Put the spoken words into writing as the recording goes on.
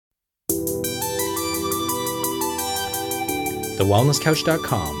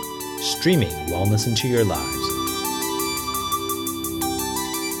thewellnesscouch.com, streaming wellness into your lives.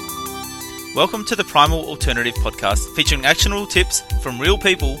 Welcome to the Primal Alternative Podcast, featuring actionable tips from real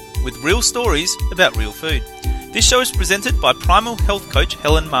people with real stories about real food. This show is presented by Primal Health Coach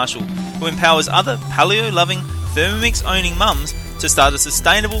Helen Marshall, who empowers other paleo-loving, Thermomix-owning mums to start a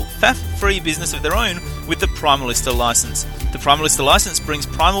sustainable, faff-free business of their own with the Primalista license. The Primalista license brings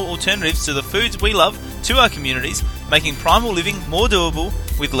primal alternatives to the foods we love to our communities, making primal living more doable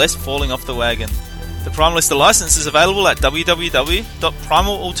with less falling off the wagon. The Primalista license is available at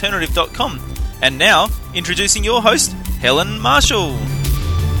www.primalalternative.com. And now, introducing your host, Helen Marshall.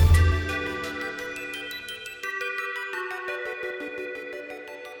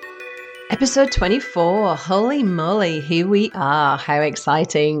 Episode 24. Holy moly, here we are. How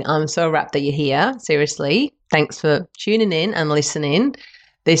exciting. I'm so wrapped that you're here. Seriously, thanks for tuning in and listening.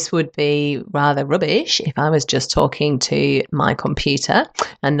 This would be rather rubbish if I was just talking to my computer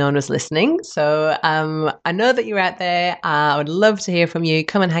and no one was listening. So I know that you're out there. I would love to hear from you.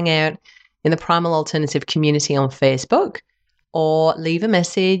 Come and hang out in the Primal Alternative community on Facebook, or leave a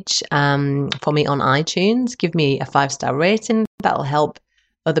message for me on iTunes. Give me a 5-star rating. That'll help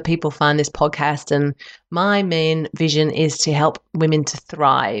other people find this podcast. And my main vision is to help women to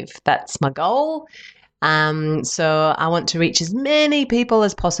thrive. That's my goal. So I want to reach as many people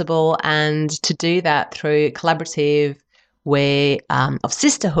as possible, and to do that through a collaborative way of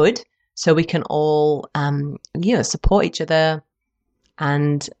sisterhood, so we can all, support each other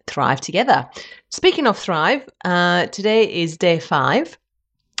and thrive together. Speaking of thrive, today is day 5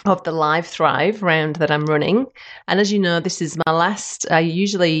 of the Live Thrive round that I'm running. And as you know, this is my last,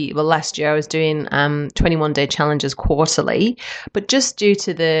 last year I was doing 21-day challenges quarterly, but just due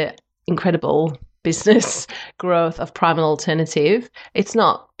to the incredible business growth of Primal Alternative, it's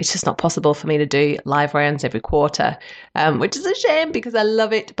just not possible for me to do live rounds every quarter, which is a shame because I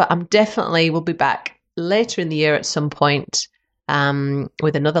love it, but will be back later in the year at some point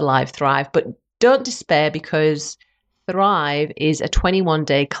with another Live Thrive. But don't despair, because Thrive is a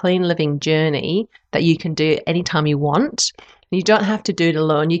 21-day clean living journey that you can do anytime you want. You don't have to do it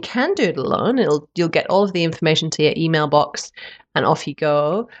alone. You can do it alone. You'll get all of the information to your email box and off you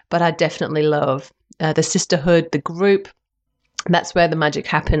go. But I definitely love the sisterhood, the group. That's where the magic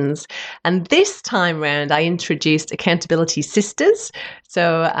happens. And this time round, I introduced Accountability Sisters.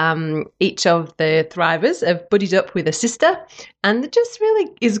 So each of the Thrivers have buddied up with a sister, and it just really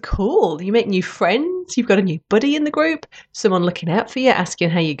is cool. You make new friends. You've got a new buddy in the group, someone looking out for you,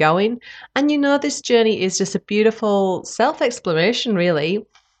 asking how you're going. And this journey is just a beautiful self-exploration, really,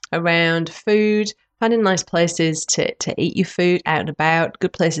 around food, finding nice places to eat your food out and about,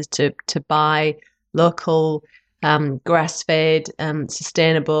 good places to buy local, grass-fed,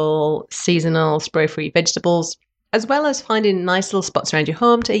 sustainable, seasonal, spray-free vegetables, as well as finding nice little spots around your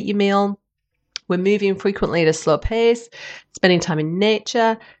home to eat your meal. We're moving frequently at a slow pace, spending time in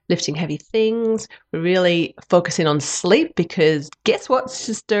nature, lifting heavy things. We're really focusing on sleep, because guess what,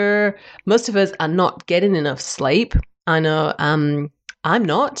 sister? Most of us are not getting enough sleep. I know I'm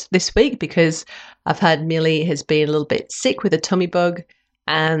not this week, because I've had Millie has been a little bit sick with a tummy bug,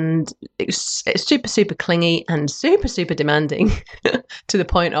 and it's super, super clingy and super, super demanding to the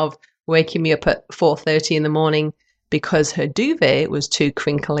point of waking me up at 4:30 in the morning because her duvet was too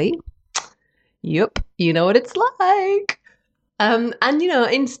crinkly. Yup, you know what it's like.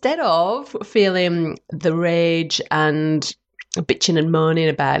 Instead of feeling the rage and bitching and moaning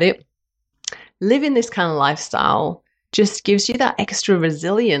about it, living this kind of lifestyle just gives you that extra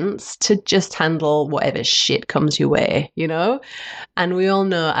resilience to just handle whatever shit comes your way, And we all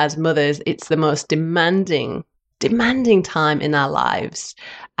know, as mothers, it's the most demanding time in our lives.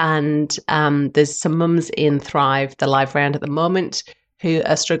 And there's some mums in Thrive, the live round at the moment, who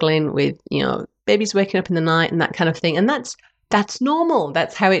are struggling with, babies waking up in the night and that kind of thing. And that's normal.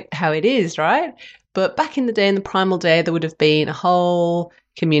 That's how it is, right? But back in the day, in the primal day, there would have been a whole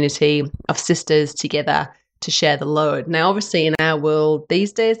community of sisters together to share the load. Now, obviously, in our world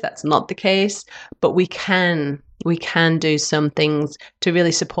these days, that's not the case, but we can do some things to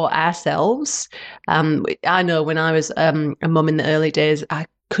really support ourselves. I know when I was a mum in the early days, I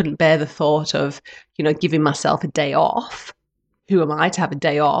couldn't bear the thought of, giving myself a day off. Who am I to have a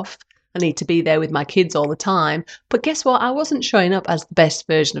day off? I need to be there with my kids all the time. But guess what? I wasn't showing up as the best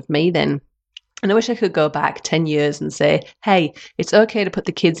version of me then. And I wish I could go back 10 years and say, hey, it's okay to put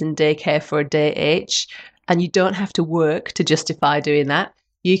the kids in daycare for a day each, and you don't have to work to justify doing that.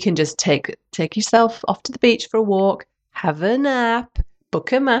 You can just take yourself off to the beach for a walk, have a nap,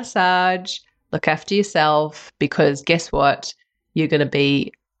 book a massage, look after yourself, because guess what? You're going to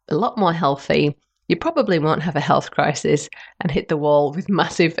be a lot more healthy. you probably won't have a health crisis and hit the wall with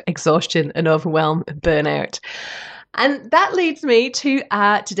massive exhaustion and overwhelm and burnout. And that leads me to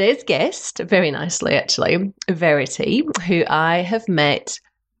today's guest, very nicely actually, Verity, who I have met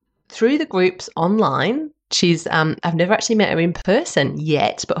through the groups online. She's I've never actually met her in person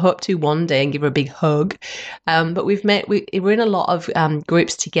yet, but hope to one day and give her a big hug. But we're in a lot of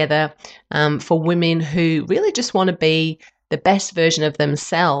groups together for women who really just want to be the best version of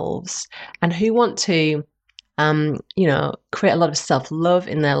themselves and who want to create a lot of self-love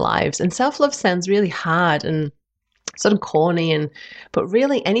in their lives. And self-love sounds really hard and sort of corny, but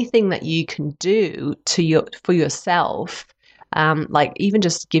really anything that you can do for yourself, like even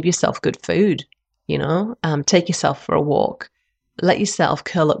just give yourself good food, take yourself for a walk, let yourself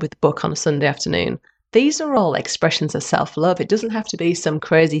curl up with a book on a Sunday afternoon. These are all expressions of self-love. It doesn't have to be some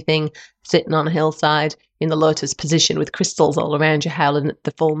crazy thing sitting on a hillside in the lotus position with crystals all around you howling at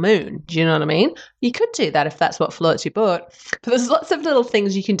the full moon. Do you know what I mean? You could do that if that's what floats your boat. But there's lots of little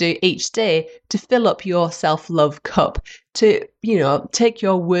things you can do each day to fill up your self-love cup, to, take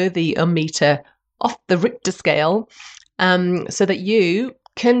your worthy-meter off the Richter scale, so that you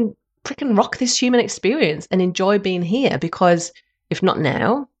can freaking rock this human experience and enjoy being here, because if not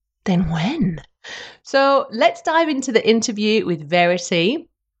now, then when? So let's dive into the interview with Verity.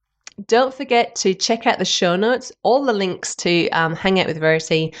 Don't forget to check out the show notes, all the links to hang out with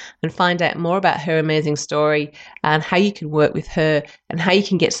Verity and find out more about her amazing story and how you can work with her and how you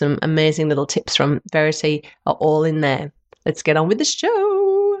can get some amazing little tips from Verity are all in there. Let's get on with the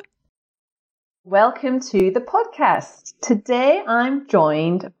show. Welcome to the podcast. Today I'm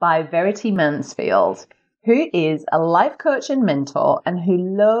joined by Verity Mansfield, who is a life coach and mentor and who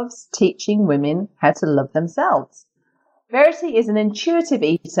loves teaching women how to love themselves. Verity is an intuitive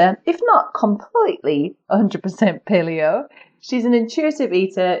eater, if not completely 100% paleo. She's an intuitive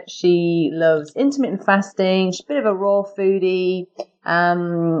eater. She loves intermittent fasting. She's a bit of a raw foodie,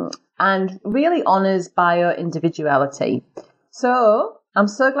 and really honors bio-individuality. So I'm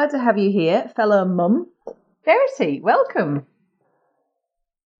so glad to have you here, fellow mum. Verity, welcome.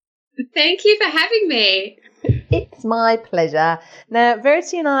 Thank you for having me. It's my pleasure. Now,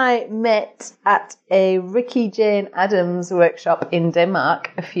 Verity and I met at a Ricky Jane Adams workshop in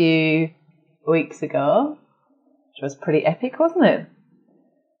Denmark a few weeks ago, which was pretty epic, wasn't it?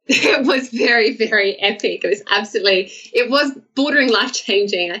 It was very, very epic. It was bordering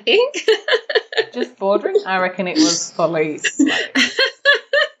life-changing, I think. Just bordering? I reckon it was fully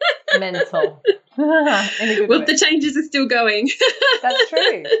mental. The changes are still going. That's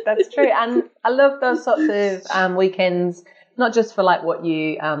true. And I love those sorts of weekends, not just for like what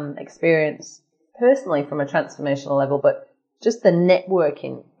you experience personally from a transformational level, but just the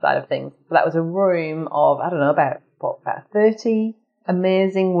networking side of things. So that was a room of, I don't know, about 30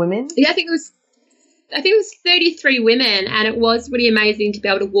 amazing women. Yeah, I think it was 33 women, and it was really amazing to be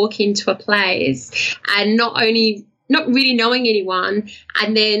able to walk into a place and not really knowing anyone,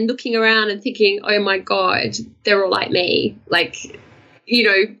 and then looking around and thinking, oh my God, they're all like me. Like,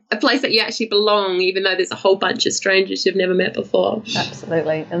 a place that you actually belong, even though there's a whole bunch of strangers you've never met before.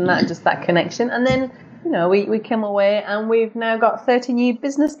 Absolutely. And that connection. And then, we came away and we've now got 30 new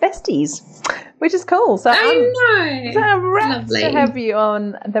business besties, which is cool. So I'm wrapped to have you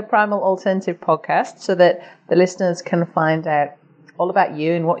on the Primal Alternative podcast so that the listeners can find out all about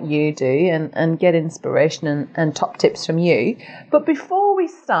you and what you do and get inspiration and top tips from you. But before we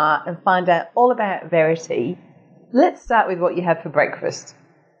start and find out all about Verity, let's start with what you had for breakfast.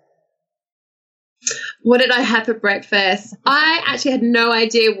 What did I have for breakfast? I actually had no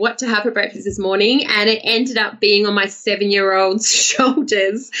idea what to have for breakfast this morning, and it ended up being on my 7-year-old's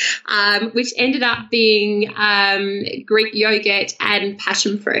shoulders, which ended up being Greek yogurt and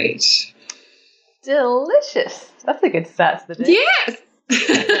passion fruit. Delicious. That's a good start to the day. Yes.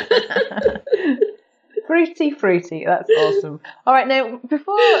 Fruity. That's awesome. All right, now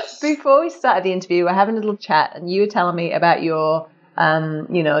before we started the interview, we're having a little chat, and you were telling me about your,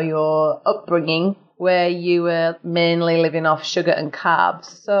 your upbringing, where you were mainly living off sugar and carbs.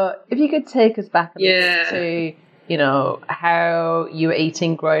 So if you could take us back a bit to, how you were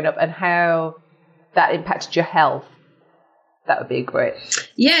eating growing up and how that impacted your health, that would be a great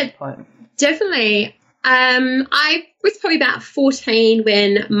point. Definitely. I was probably about 14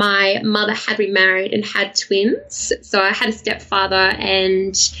 when my mother had remarried and had twins. So I had a stepfather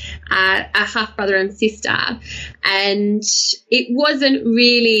and a half-brother and sister. And it wasn't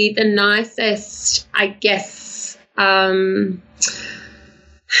really the nicest, I guess,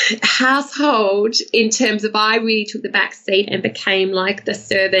 household in terms of I really took the back seat and became like the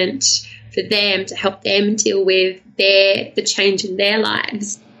servant for them to help them deal with the change in their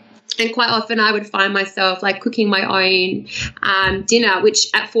lives. And quite often I would find myself like cooking my own dinner, which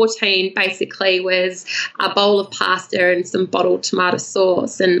at 14 basically was a bowl of pasta and some bottled tomato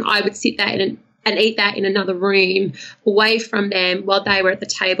sauce. And I would sit there and eat that in another room away from them while they were at the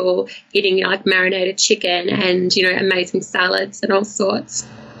table eating like marinated chicken and, amazing salads and all sorts.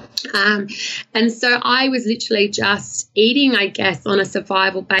 And so I was literally just eating, I guess, on a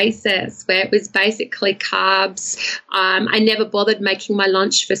survival basis where it was basically carbs. I never bothered making my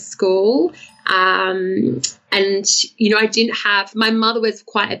lunch for school. And, I didn't have, my mother was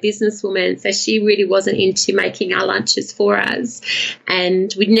quite a businesswoman, so she really wasn't into making our lunches for us.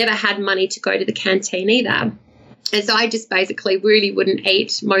 And we'd never had money to go to the canteen either. And so I just basically really wouldn't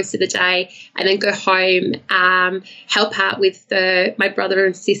eat most of the day and then go home, help out with my brother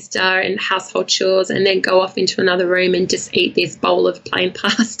and sister and household chores, and then go off into another room and just eat this bowl of plain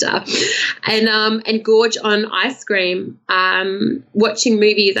pasta and gorge on ice cream, watching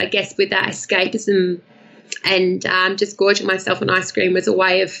movies, I guess, with that escapism. And just gorging myself on ice cream was a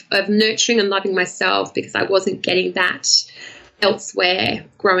way of nurturing and loving myself because I wasn't getting that elsewhere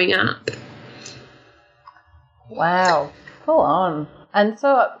growing up. Wow, full on. And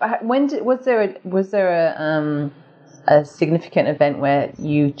so, was there a significant event where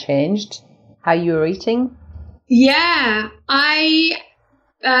you changed how you were eating? Yeah,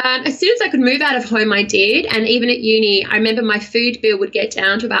 as soon as I could move out of home, I did. And even at uni, I remember my food bill would get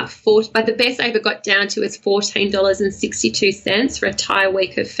down to about but the best I ever got down to was $14.62 for an entire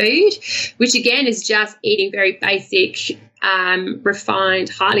week of food, which again is just eating very basic, highly refined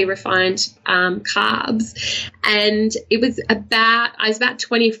carbs. And I was about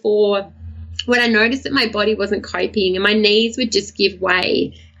 24 when I noticed that my body wasn't coping and my knees would just give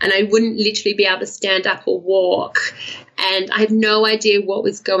way and I wouldn't literally be able to stand up or walk. And I had no idea what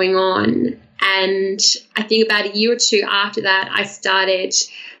was going on. And I think about a year or two after that, I started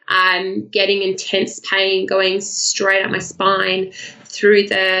getting intense pain going straight up my spine through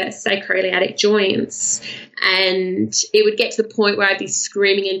the sacroiliac joints. And it would get to the point where I'd be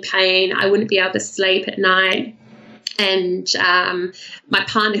screaming in pain. I wouldn't be able to sleep at night. And my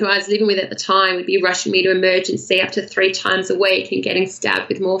partner who I was living with at the time would be rushing me to emergency up to 3 times a week and getting stabbed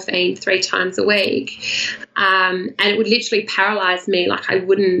with morphine 3 times a week. And it would literally paralyze me. Like I've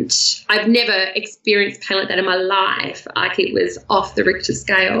never experienced pain like that in my life. Like it was off the Richter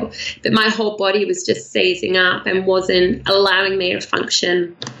scale. But my whole body was just seizing up and wasn't allowing me to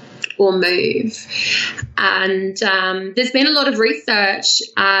function or move. And there's been a lot of research.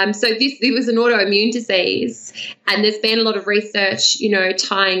 So this was an autoimmune disease, and there's been a lot of research,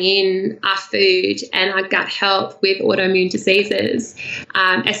 tying in our food and our gut health with autoimmune diseases,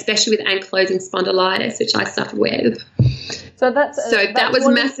 especially with ankylosing spondylitis, which I suffer with. So that was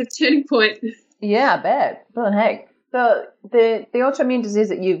a massive turning point. Yeah, I bet. Well, heck. So the autoimmune disease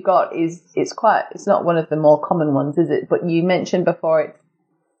that you've got it's not one of the more common ones, is it? But you mentioned before it's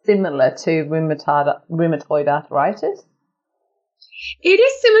similar to rheumatoid arthritis? It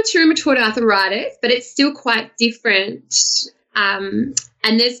is similar to rheumatoid arthritis, but it's still quite different. And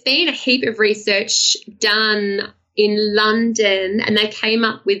there's been a heap of research done in London, and they came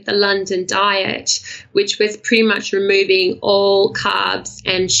up with the London diet, which was pretty much removing all carbs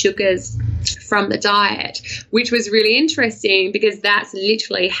and sugars from the diet, which was really interesting because that's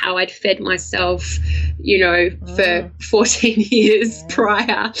literally how I'd fed myself, for 14 years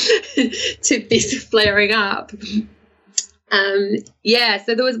prior to this flaring up.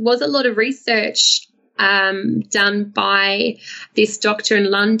 So there was a lot of research done by this doctor in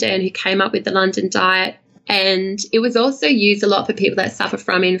London who came up with the London diet. And it was also used a lot for people that suffer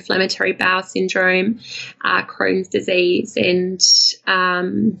from inflammatory bowel syndrome, Crohn's disease, and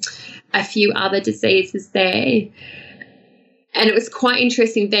a few other diseases there. And it was quite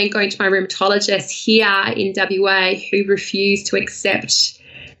interesting then going to my rheumatologist here in WA who refused to accept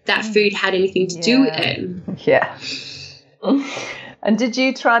that food had anything to do with it. Yeah. And did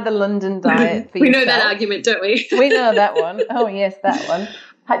you try the London diet for we yourself? know that argument, don't we? We know that one. Oh, yes, that one.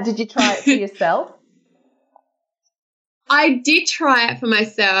 Did you try it for yourself? I did try it for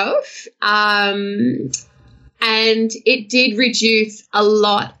myself, and it did reduce a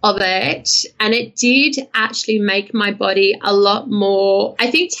lot of it, and it did actually make my body a lot more, I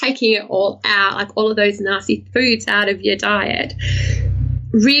think taking it all out, like all of those nasty foods out of your diet,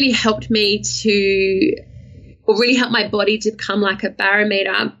 really helped me really helped my body to become like a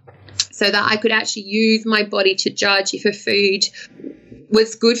barometer so that I could actually use my body to judge if a food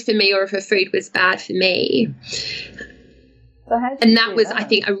was good for me or if a food was bad for me. And that was, I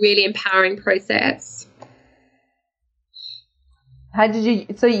think, a really empowering process. How did you?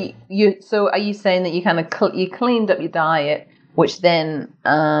 So are you saying that you kind of you cleaned up your diet which then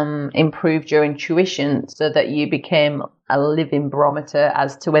improved your intuition so that you became a living barometer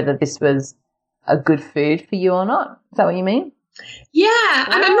as to whether this was a good food for you or not. Is that what you mean? Yeah,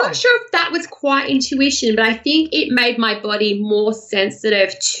 and I'm not sure if that was quite intuition, but I think it made my body more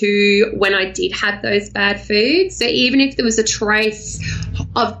sensitive to when I did have those bad foods. So even if there was a trace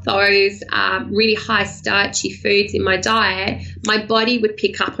of those really high starchy foods in my diet, my body would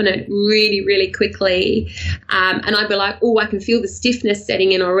pick up on it really, really quickly. And I'd be like, oh, I can feel the stiffness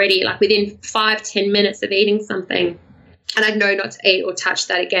setting in already, like within 5-10 minutes of eating something. And I'd know not to eat or touch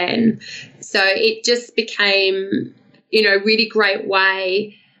that again. So it just became, you know, a really great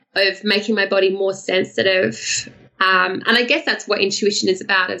way of making my body more sensitive. And I guess that's what intuition is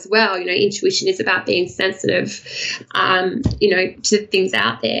about as well. You know, intuition is about being sensitive, you know, to things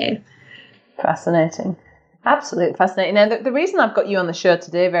out there. Fascinating. Absolutely fascinating. Now, the reason I've got you on the show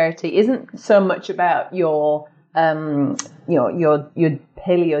today, Verity, isn't so much about your paleo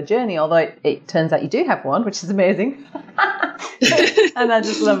journey, although it turns out you do have one, which is amazing. And I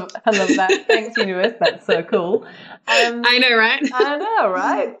love that. Thanks, universe. That's so cool. I know, right? I know,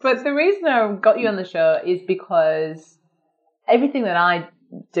 right? But the reason I got you on the show is because everything that I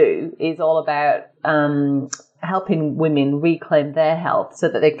do is all about helping women reclaim their health so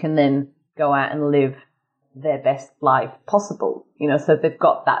that they can then go out and live their best life possible. You know, so they've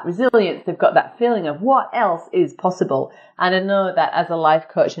got that resilience, they've got that feeling of what else is possible. And I know that as a life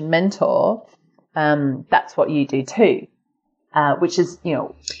coach and mentor, that's what you do too. Which is, you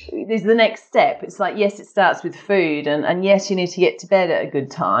know, is the next step. It's like, yes, it starts with food, and yes, you need to get to bed at a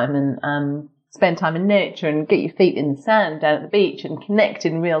good time and spend time in nature and get your feet in the sand down at the beach and connect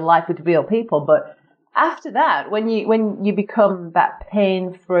in real life with real people. But after that, when you become that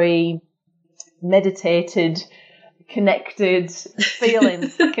pain-free, meditated, connected, feeling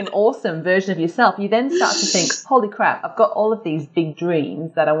fucking awesome version of yourself, you then start to think, holy crap, I've got all of these big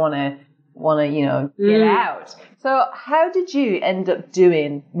dreams that I want to, you know, get out. So how did you end up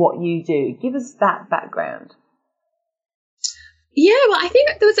doing what you do? Give us that background. Yeah, well, I think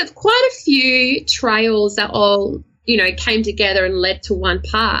there was quite a few trails that all, you know, came together and led to one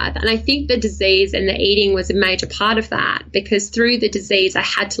path. And I think the disease and the eating was a major part of that, because through the disease, I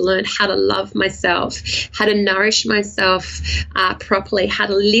had to learn how to love myself, how to nourish myself properly, how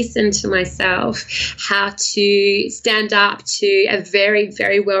to listen to myself, how to stand up to a very,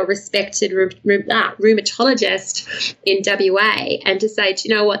 very well-respected rheumatologist in WA and to say, do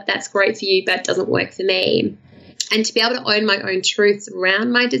you know what, that's great for you, but it doesn't work for me. And to be able to own my own truths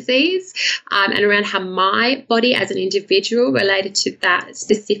around my disease and around how my body as an individual related to that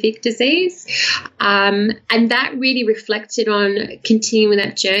specific disease. And that really reflected on continuing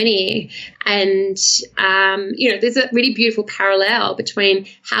that journey. And, you know, there's a really beautiful parallel between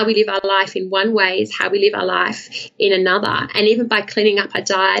how we live our life in one way is how we live our life in another. And even by cleaning up our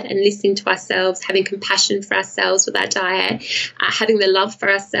diet and listening to ourselves, having compassion for ourselves with our diet, having the love for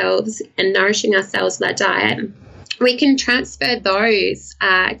ourselves and nourishing ourselves with our diet, we can transfer those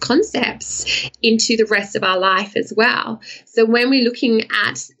concepts into the rest of our life as well. So when we're looking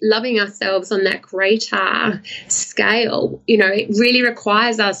at loving ourselves on that greater scale, you know, it really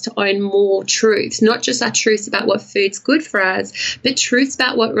requires us to own more truths, not just our truths about what food's good for us, but truths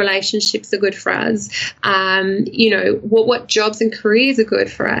about what relationships are good for us, you know, what jobs and careers are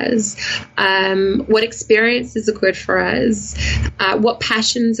good for us, what experiences are good for us, what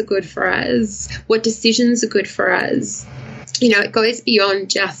passions are good for us, what decisions are good for us. You know, it goes beyond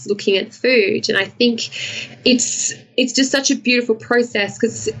just looking at food. And I think it's just such a beautiful process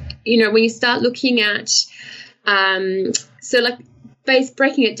because, you know, when you start looking at,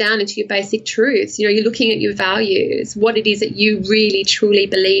 breaking it down into your basic truths, you know, you're looking at your values, what it is that you really, truly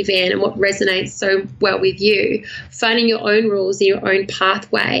believe in and what resonates so well with you, finding your own rules and your own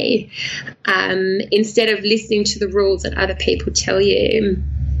pathway instead of listening to the rules that other people tell you.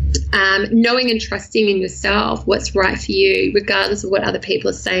 Knowing and trusting in yourself what's right for you, regardless of what other people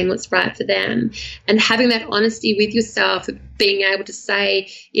are saying what's right for them, and having that honesty with yourself of being able to say,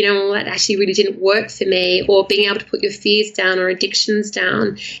 you know, well, that actually really didn't work for me, or being able to put your fears down or addictions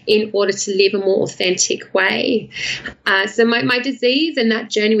down in order to live a more authentic way. So my disease and that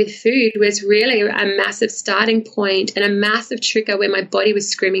journey with food was really a massive starting point and a massive trigger where my body was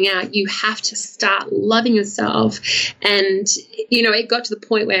screaming out, you have to start loving yourself. And, you know, it got to the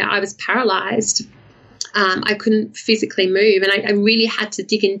point where I was paralyzed. I couldn't physically move, and I really had to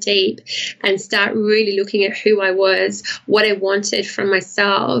dig in deep and start really looking at who I was, what I wanted from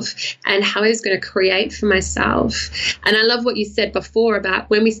myself, and how I was going to create for myself. And I love what you said before about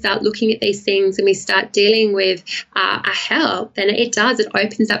when we start looking at these things and we start dealing with our health, then it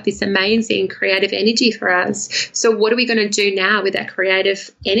opens up this amazing creative energy for us. So what are we going to do now with that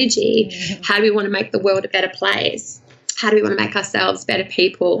creative energy? How do we want to make the world a better place? How do we want to make ourselves better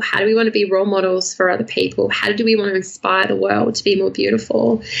people? How do we want to be role models for other people? How do we want to inspire the world to be more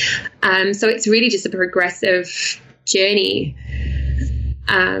beautiful? So it's really just a progressive journey.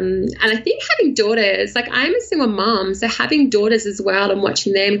 And I think having daughters, like I'm a single mom, so having daughters as well and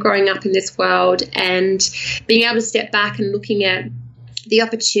watching them growing up in this world and being able to step back and looking at the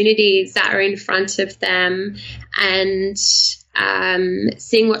opportunities that are in front of them and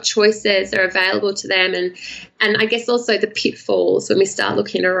seeing what choices are available to them, and I guess also the pitfalls when we start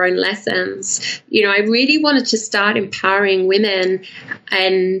looking at our own lessons. You know, I really wanted to start empowering women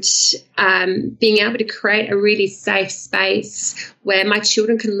and being able to create a really safe space where my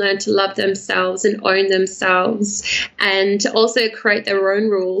children can learn to love themselves and own themselves, and to also create their own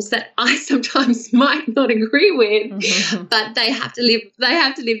rules that I sometimes might not agree with, but they have to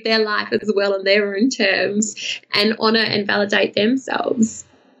live their life as well on their own terms and honor and validate themselves.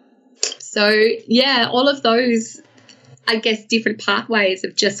 So, yeah, all of those, I guess, different pathways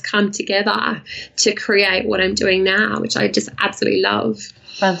have just come together to create what I'm doing now, which I just absolutely love.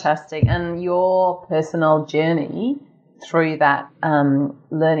 Fantastic. And your personal journey through that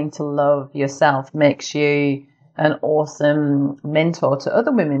learning to love yourself makes you an awesome mentor to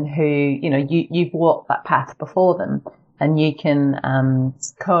other women who, you know, you've walked that path before them, and you can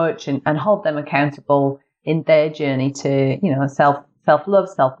coach and hold them accountable in their journey to, you know, self-love,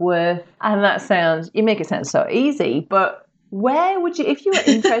 self-worth. And you make it sound so easy, but where would you, if you were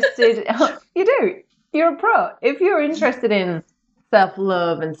interested, you're a pro. If you're interested in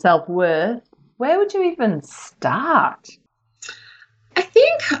self-love and self-worth, where would you even start? I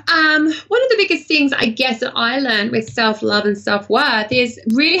think one of the biggest things, I guess, that I learned with self-love and self-worth is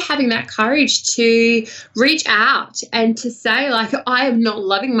really having that courage to reach out and to say, like, I am not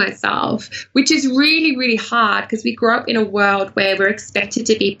loving myself, which is really, really hard because we grow up in a world where we're expected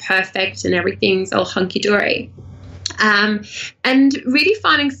to be perfect and everything's all hunky-dory. And really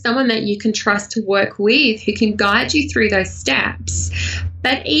finding someone that you can trust to work with who can guide you through those steps.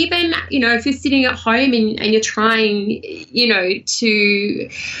 But even, you know, if you're sitting at home and you're trying, you know, to,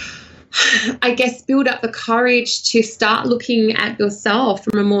 I guess, build up the courage to start looking at yourself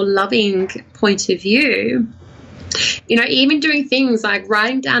from a more loving point of view, you know, even doing things like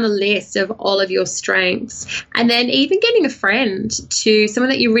writing down a list of all of your strengths, and then even getting a friend, to someone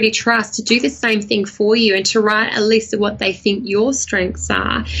that you really trust, to do the same thing for you and to write a list of what they think your strengths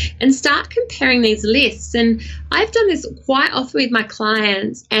are, and start comparing these lists. And I've done this quite often with my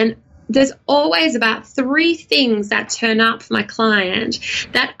clients, and there's always about 3 things that turn up for my client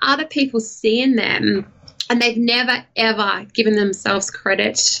that other people see in them and they've never, ever given themselves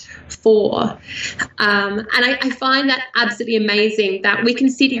credit for. And I find that absolutely amazing, that we can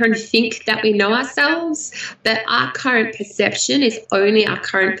sit here and think that we know ourselves, but our current perception is only our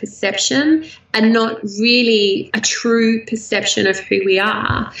current perception and not really a true perception of who we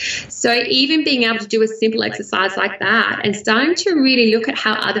are. So even being able to do a simple exercise like that and starting to really look at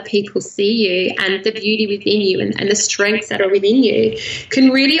how other people see you and the beauty within you and the strengths that are within you can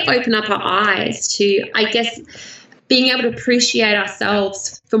really open up our eyes to, I guess, being able to appreciate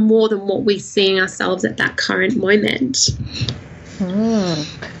ourselves for more than what we see in ourselves at that current moment.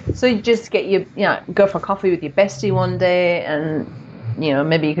 So you just get go for coffee with your bestie one day, and, you know,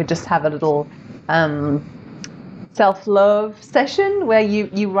 maybe you could just have a little self-love session where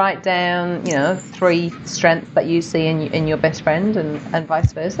you write down, you know, 3 strengths that you see in your best friend, and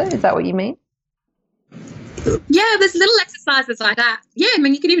vice versa. Is that what you mean? Yeah, there's little exercises like that. Yeah, I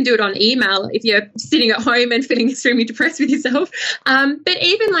mean, you can even do it on email if you're sitting at home and feeling extremely depressed with yourself. But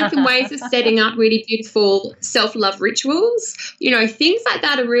even like in ways of setting up really beautiful self-love rituals, you know, things like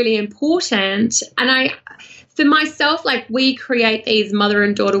that are really important. And for myself, like, we create these mother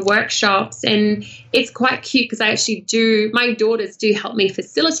and daughter workshops, and it's quite cute because my daughters do help me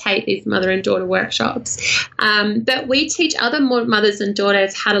facilitate these mother and daughter workshops. But we teach other mothers and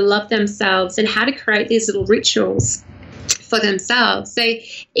daughters how to love themselves and how to create these little rituals. for themselves. So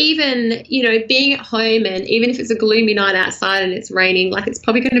even, you know, being at home, and even if it's a gloomy night outside and it's raining, like it's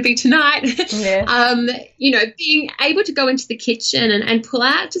probably going to be tonight, you know, being able to go into the kitchen and pull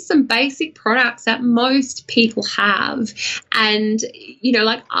out just some basic products that most people have. And, you know,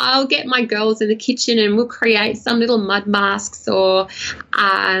 like I'll get my girls in the kitchen and we'll create some little mud masks or,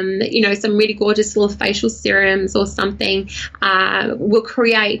 you know, some really gorgeous little facial serums or something. We'll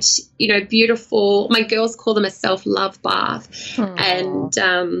create, you know, beautiful, my girls call them a self-love bath. And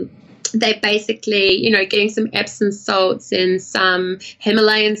they're basically, you know, getting some Epsom salts and some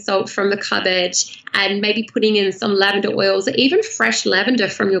Himalayan salt from the cupboard and maybe putting in some lavender oils or even fresh lavender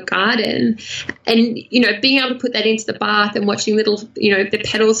from your garden. And, you know, being able to put that into the bath and watching little, you know, the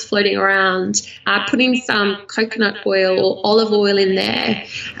petals floating around, putting some coconut oil or olive oil in there.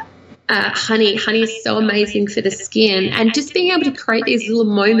 Honey is so amazing for the skin, and just being able to create these little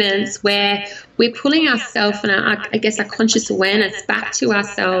moments where we're pulling ourselves and our conscious awareness back to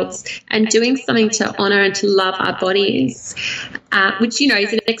ourselves and doing something to honor and to love our bodies, which, you know,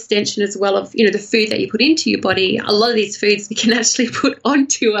 is an extension as well of, you know, the food that you put into your body. A lot of these foods we can actually put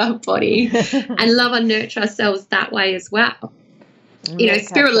onto our body and love and nurture ourselves that way as well. You know,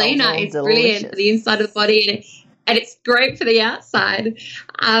 spirulina is brilliant for the inside of the body, and it's great for the outside.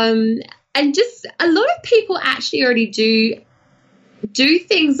 And just a lot of people actually already do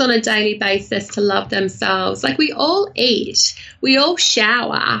things on a daily basis to love themselves. Like we all eat, we all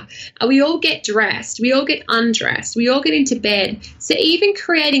shower, we all get dressed, we all get undressed, we all get into bed. So even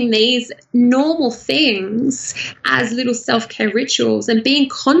creating these normal things as little self-care rituals and being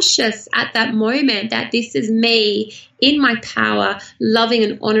conscious at that moment that this is me in my power, loving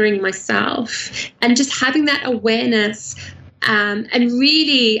and honoring myself, and just having that awareness and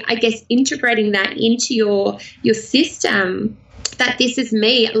really, I guess, integrating that into your system, that this is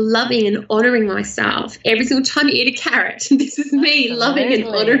me loving and honoring myself. Every single time you eat a carrot, this is me loving and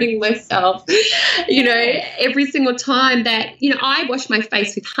honoring myself. You know, every single time that, you know, I wash my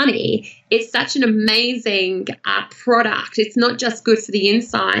face with honey, it's such an amazing product. It's not just good for the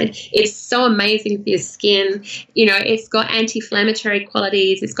inside. It's so amazing for your skin. You know, it's got anti-inflammatory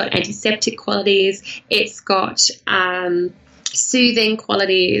qualities. It's got antiseptic qualities. It's got soothing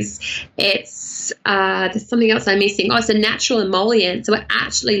qualities. It's there's something else I'm missing. Oh, it's a natural emollient, so it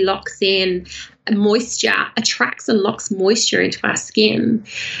actually locks in moisture, attracts and locks moisture into our skin.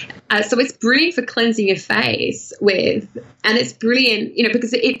 So it's brilliant for cleansing your face with, and it's brilliant, you know,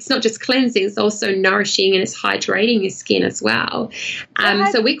 because it's not just cleansing, it's also nourishing and it's hydrating your skin as well.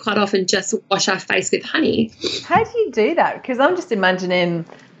 So we quite often just wash our face with honey. How do you do that? Because I'm just imagining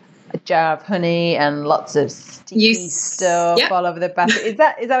a jar of honey and lots of sticky stuff all over the bath. Is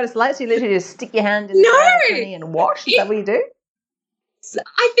that what it's like? So you literally just stick your hand in the jar of honey and wash? Is that what you do?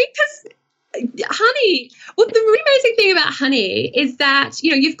 I think because honey, well, the really amazing thing about honey is that,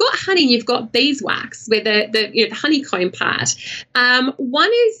 you know, you've got honey and you've got beeswax, where the honeycomb part. One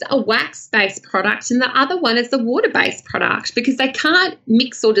is a wax-based product and the other one is the water-based product, because they can't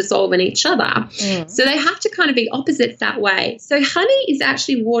mix or dissolve in each other. So they have to kind of be opposites that way. So honey is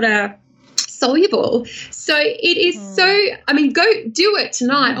actually water soluble. So it is so, I mean, go do it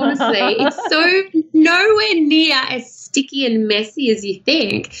tonight, honestly. It's so nowhere near as sticky and messy as you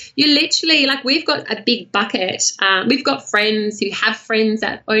think. You literally, like, we've got a big bucket. We've got friends who have friends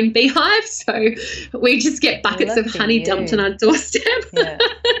that own beehives, so we just get buckets of honey dumped on our doorstep. Yeah.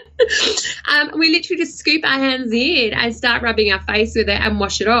 We literally just scoop our hands in and start rubbing our face with it and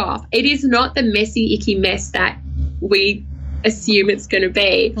wash it off. It is not the messy, icky mess that we assume it's going to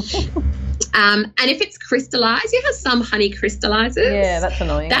be. And if it's crystallized, you have some honey crystallizers. Yeah, that's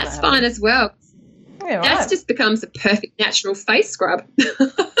annoying. That's fine as well. Yeah, right. That just becomes a perfect natural face scrub.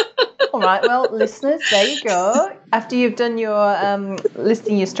 All right, well, listeners, there you go. After you've done your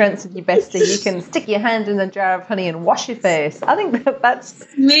listing your strengths and your bestie, you can stick your hand in a jar of honey and wash your face. I think that's...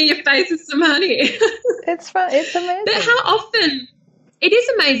 Smear your face with some honey. It's fun. It's amazing. But how often... It is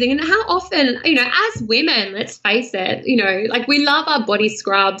amazing. And how often, you know, as women, let's face it, you know, like we love our body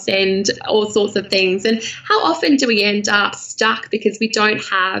scrubs and all sorts of things. And how often do we end up stuck because we've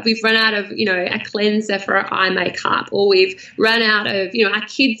run out of, you know, a cleanser for our eye makeup, or we've run out of, you know, our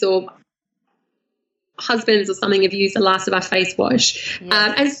kids or husbands or something have used the last of our face wash.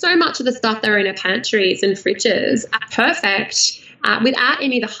 Yes. And so much of the stuff that are in our pantries and fridges are perfect. Without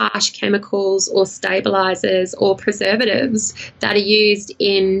any of the harsh chemicals or stabilizers or preservatives that are used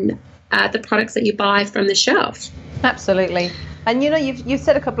in the products that you buy from the shelf. Absolutely. And, you know, you've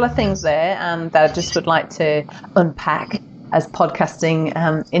said a couple of things there that I just would like to unpack, as podcasting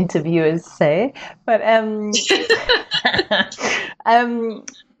interviewers say. But,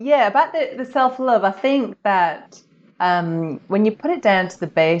 yeah, about the self-love, I think that when you put it down to the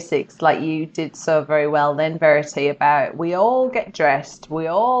basics, like you did so very well then, Verity, about we all get dressed, we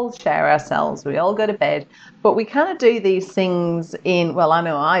all share ourselves, we all go to bed, but we kind of do these things well, I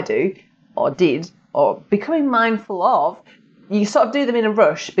know I do, or did, or becoming mindful of, you sort of do them in a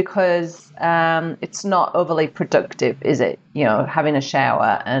rush because it's not overly productive, is it? You know, having a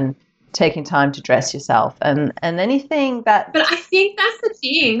shower and taking time to dress yourself and anything that... But I think that's the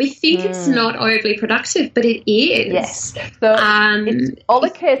thing. We think it's not overly productive, but it is. Yes. So it's all a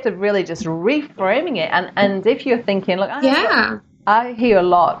case of really just reframing it. And if you're thinking, look, I hear a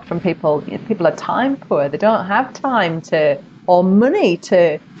lot from people, people are time poor. They don't have time or money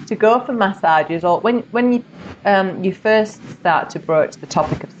to go for massages, or when you first start to broach the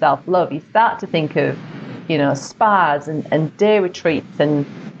topic of self-love, you start to think of, spas and day retreats and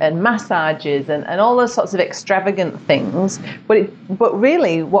massages and all those sorts of extravagant things. But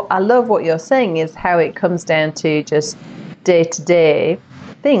really, what I love what you're saying is how it comes down to just day-to-day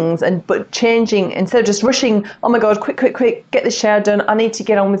things, but changing, instead of just rushing, oh my God, quick, get the shower done, I need to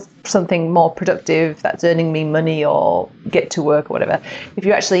get on with something more productive that's earning me money or get to work or whatever. If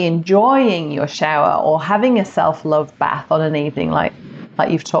you're actually enjoying your shower or having a self-love bath on an evening like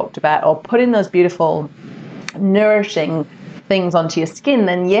you've talked about, or putting those beautiful nourishing things onto your skin,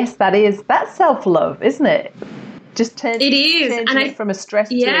 then yes, that's self-love, isn't it? Just changing it from a stress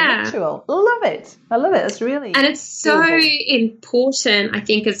to a ritual. Love it. I love it. It's really... And it's so important, I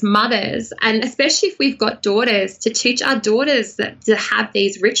think, as mothers, and especially if we've got daughters, to teach our daughters to have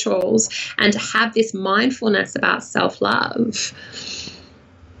these rituals and to have this mindfulness about self-love.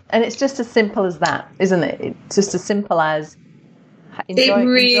 And it's just as simple as that, isn't it? It's just as simple as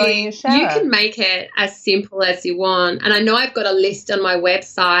enjoying your shower. You can make it as simple as you want. And I know I've got a list on my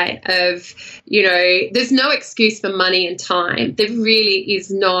website of, there's no excuse for money and time. There really is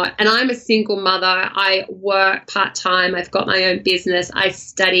not. And I'm a single mother. I work part-time. I've got my own business. I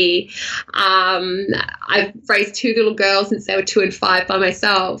study. I've raised 2 little girls since they were 2 and 5 by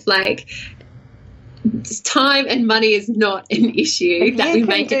myself. Like, time and money is not an issue that we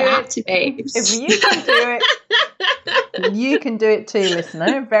make it out to be. If you can do it, you can do it too,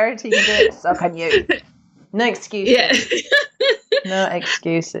 listener. Verity can do it, so can you. No excuses. Yeah. No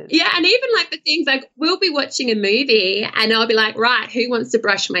excuses. Yeah, and even like the things like we'll be watching a movie and I'll be like, right, who wants to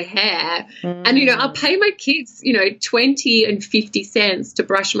brush my hair? And, I'll pay my kids, 20 and 50 cents to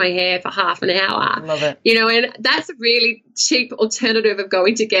brush my hair for half an hour. Love it. And that's a really cheap alternative of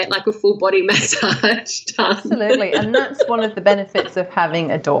going to get like a full body massage done. Absolutely. And that's one of the benefits of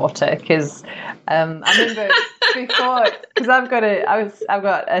having a daughter, because I remember before, because I've got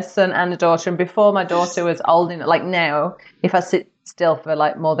a son and a daughter, and before my daughter was old enough, like now, if I sit still for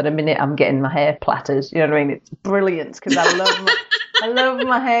like more than a minute, I'm getting my hair plaited. You know what I mean? It's brilliant because I love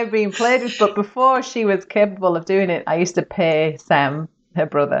my hair being played with. But before she was capable of doing it, I used to pay Sam, her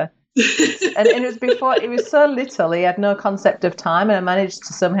brother. and it was before, it was so little, he had no concept of time, and I managed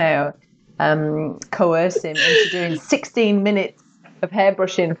to somehow coerce him into doing 16 minutes of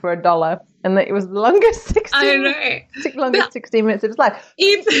hairbrushing for $1. And it was the longest 16 minutes of his life.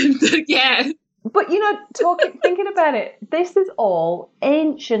 Yeah. But, thinking about it, this is all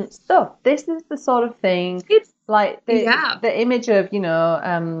ancient stuff. This is the sort of thing, like the image of,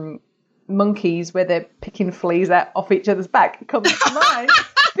 monkeys where they're picking fleas off each other's back comes to mind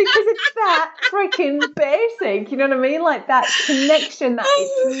because it's that freaking basic. You know what I mean? Like that connection, that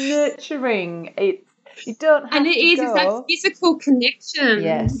it's nurturing. You don't have it's that physical connection.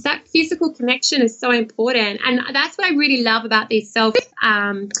 Yes. That physical connection is so important. And that's what I really love about these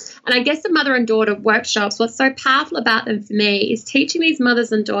and I guess the mother and daughter workshops, what's so powerful about them for me is teaching these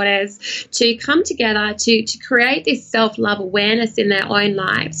mothers and daughters to come together to create this self-love awareness in their own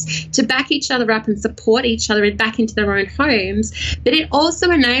lives, to back each other up and support each other and back into their own homes. But it also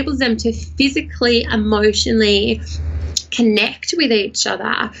enables them to physically, emotionally connect with each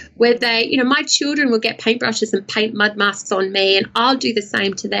other, where they, my children will get paintbrushes and paint mud masks on me, and I'll do the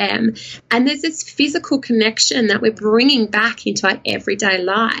same to them. And there's this physical connection that we're bringing back into our everyday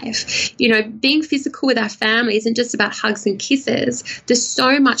life. Being physical with our family isn't just about hugs and kisses. There's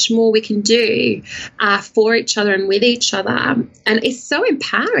so much more we can do for each other and with each other. And it's so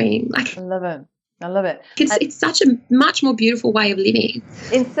empowering. Like, I love it. It's such a much more beautiful way of living.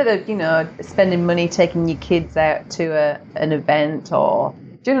 Instead of, spending money taking your kids out to an event, or,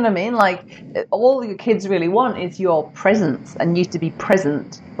 do you know what I mean? Like, all your kids really want is your presence, and you to be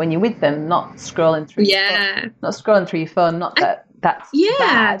present when you're with them, not scrolling through your phone. Not scrolling through your phone, not that that's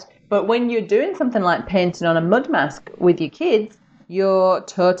bad. But when you're doing something like painting on a mud mask with your kids, you're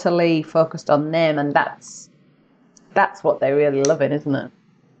totally focused on them, and that's what they're really loving, isn't it?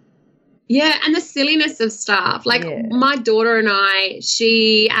 Yeah, and the silliness of stuff. Like my daughter and I,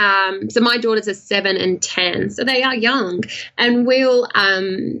 so my daughters are 7 and 10, so they are young, and we'll,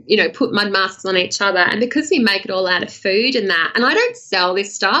 put mud masks on each other. And because we make it all out of food and that, and I don't sell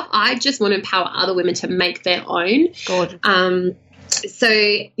this stuff, I just want to empower other women to make their own. Gorgeous. So,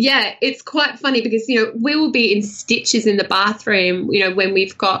 yeah, it's quite funny because, we will be in stitches in the bathroom, when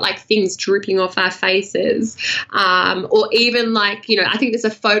we've got, like, things drooping off our faces, or even, like, I think there's a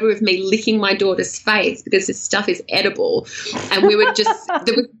photo of me licking my daughter's face because this stuff is edible, and we were just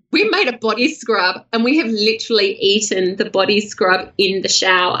we made a body scrub, and we have literally eaten the body scrub in the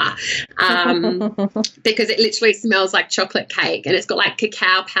shower because it literally smells like chocolate cake, and it's got, like,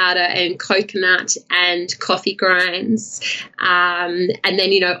 cacao powder and coconut and coffee grinds, and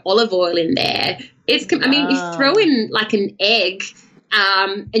then, olive oil in there. You throw in, like, an egg,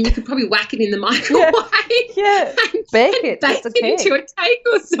 and you could probably whack it in the microwave. Yeah. And bake it. Bake it into a cake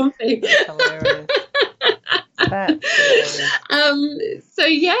or something. That's hilarious. So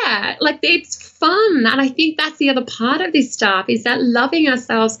yeah, like, it's fun, and I think that's the other part of this stuff is that loving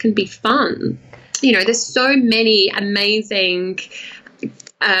ourselves can be fun. There's so many amazing,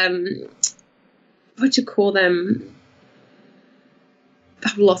 what do you call them?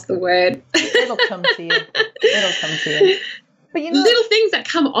 I've lost the word. It'll come to you. But little things that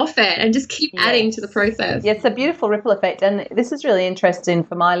come off it and just keep adding to the process. Yeah, it's a beautiful ripple effect. And this is really interesting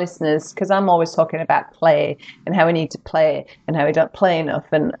for my listeners because I'm always talking about play and how we need to play and how we don't play enough.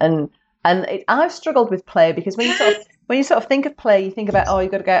 I've struggled with play because when you sort of think of play, you think about,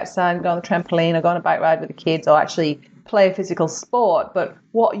 you've got to go outside and go on the trampoline or go on a bike ride with the kids or actually play a physical sport. But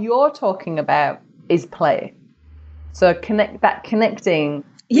what you're talking about is play. So connecting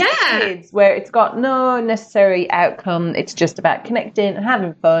with kids where it's got no necessary outcome. It's just about connecting and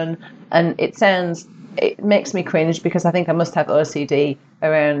having fun. And it makes me cringe because I think I must have OCD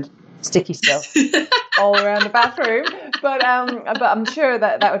around sticky stuff all around the bathroom. But I'm sure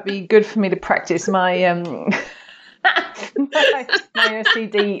that would be good for me to practice my my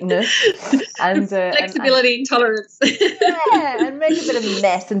OCD-ness and flexibility and tolerance. And make a bit of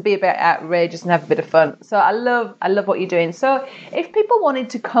mess and be a bit outrageous and have a bit of fun. So I love what you're doing. So if people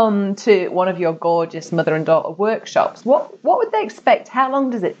wanted to come to one of your gorgeous mother and daughter workshops, what would they expect? How long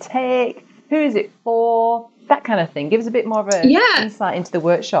does it take? Who is it for? That kind of thing. Give us a bit more of an insight into the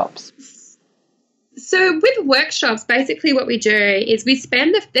workshops. So with workshops, basically what we do is we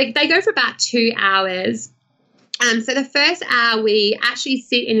spend they go for about 2 hours. So the first hour we actually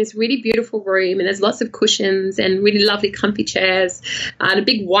sit in this really beautiful room, and there's lots of cushions and really lovely comfy chairs and a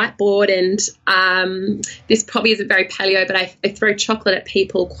big whiteboard, and this probably isn't very paleo, but I throw chocolate at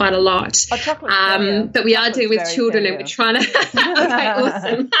people quite a lot. But we are doing with children paleo. And we're trying to okay,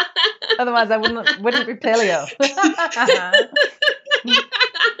 awesome. Otherwise I wouldn't be paleo.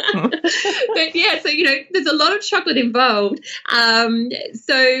 But yeah, so there's a lot of chocolate involved.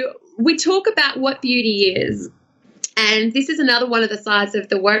 So we talk about what beauty is. And this is another one of the sides of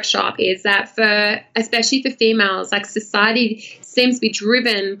the workshop is that especially for females, like society seems to be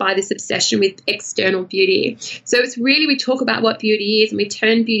driven by this obsession with external beauty. So it's really, we talk about what beauty is and we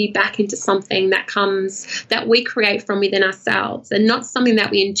turn beauty back into something that we create from within ourselves and not something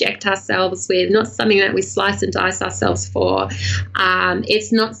that we inject ourselves with, not something that we slice and dice ourselves for.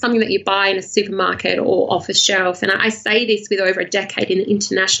 It's not something that you buy in a supermarket or off a shelf. And I say this with over a decade in the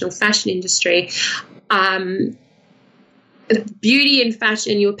international fashion industry. Beauty and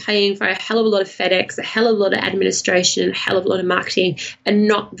fashion, you're paying for a hell of a lot of FedEx, a hell of a lot of administration, a hell of a lot of marketing, and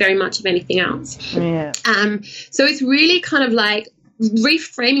not very much of anything else. Yeah. So it's really kind of like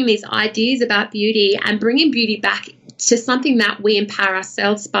reframing these ideas about beauty and bringing beauty back to something that we empower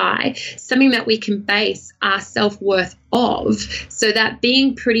ourselves by, something that we can base our self-worth of, so that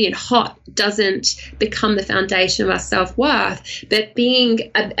being pretty and hot doesn't become the foundation of our self-worth, but being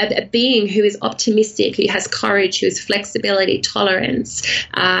a being who is optimistic, who has courage, who has flexibility, tolerance,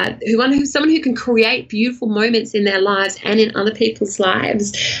 someone who can create beautiful moments in their lives and in other people's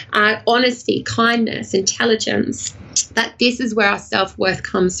lives, honesty, kindness, intelligence. That this is where our self-worth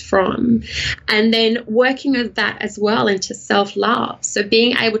comes from. And then working with that as well into self-love. So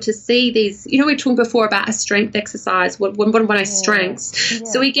being able to see these, we were talking before about a strength exercise, what are our strengths. Yeah.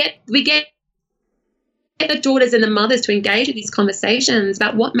 So we get the daughters and the mothers to engage in these conversations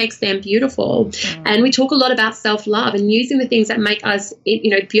about what makes them beautiful. And we talk a lot about self-love and using the things that make us,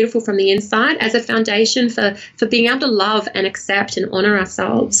 beautiful from the inside as a foundation for being able to love and accept and honor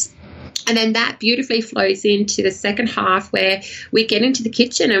ourselves. And then that beautifully flows into the second half where we get into the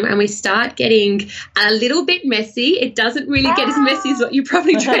kitchen and we start getting a little bit messy. It doesn't really get as messy as what you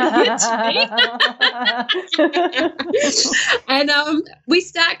probably dreaded it to be. And we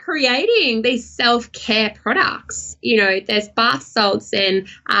start creating these self-care products. You know, there's bath salts and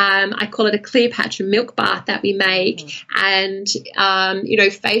I call it a Cleopatra milk bath that we make, and, you know,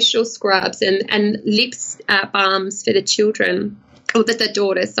 facial scrubs and lips balms for the children. Or the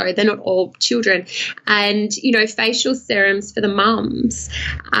daughters, sorry, they're not all children, and, you know, facial serums for the mums,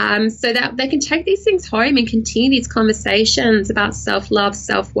 so that they can take these things home and continue these conversations about self-love,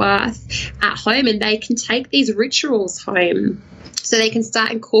 self-worth at home, and they can take these rituals home. So they can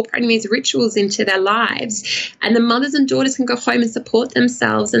start incorporating these rituals into their lives, and the mothers and daughters can go home and support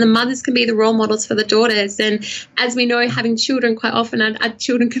themselves, and the mothers can be the role models for the daughters. And as we know, having children, quite often our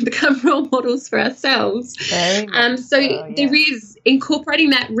children can become role models for ourselves. There is incorporating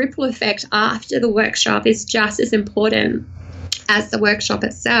that ripple effect after the workshop is just as important as the workshop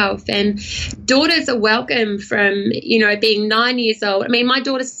itself. And daughters are welcome from, you know, being 9 years old. I mean, my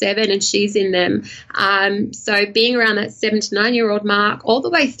daughter's 7 and she's in them. So being around that 7 to 9 year old mark all the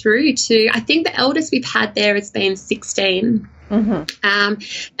way through to, I think the eldest we've had there has been 16.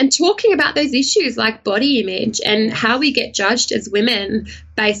 And talking about those issues like body image and how we get judged as women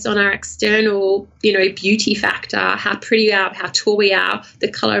based on our external, you know, beauty factor, how pretty we are, how tall we are, the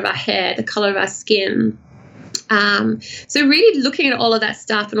colour of our hair, the colour of our skin. So really looking at all of that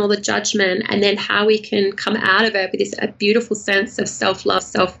stuff and all the judgment, and then how we can come out of it with this a beautiful sense of self-love,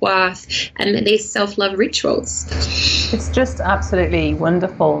 self-worth, and these self-love rituals. It's just absolutely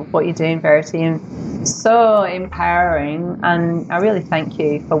wonderful what you're doing, Verity, and so empowering. And I really thank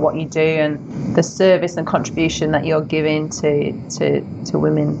you for what you do and the service and contribution that you're giving to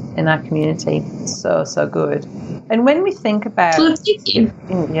women in our community. So good. And when we think about,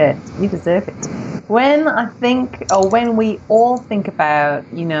 yeah, you deserve it. When we all think about,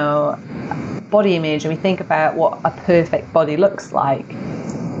 you know, body image, and we think about what a perfect body looks like,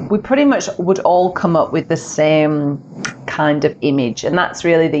 we pretty much would all come up with the same kind of image, and that's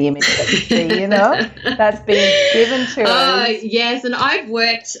really the image that we see, you know, that's been given to us. Yes, and I've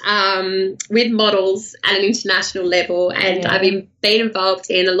worked with models at an international level, and I've been involved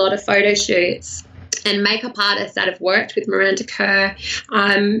in a lot of photo shoots and makeup artists that have worked with Miranda Kerr.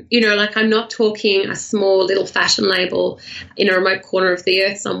 You know, like, I'm not talking a small little fashion label in a remote corner of the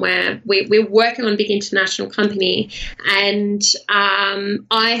earth somewhere. We're working on a big international company, and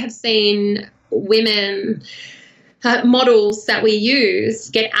I have seen women, models that we use,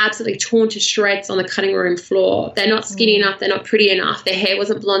 get absolutely torn to shreds on the cutting room floor. They're not skinny enough, they're not pretty enough, their hair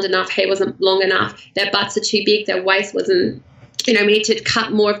wasn't blonde enough, hair wasn't long enough, their butts are too big, their waist wasn't, you know, we need to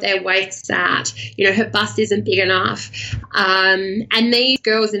cut more of their waists out. You know, her bust isn't big enough. And these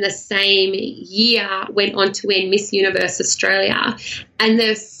girls in the same year went on to win Miss Universe Australia. And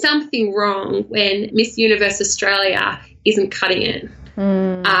there's something wrong when Miss Universe Australia isn't cutting it.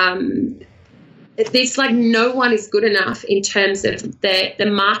 It's like no one is good enough in terms of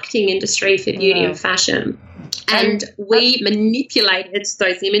the marketing industry for beauty and fashion. And we manipulated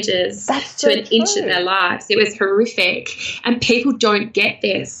those images to an inch of their lives. It was horrific. And people don't get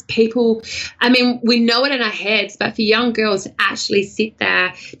this. People, I mean, we know it in our heads, but for young girls to actually sit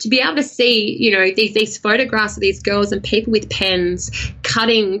there, to be able to see, you know, these photographs of these girls and people with pens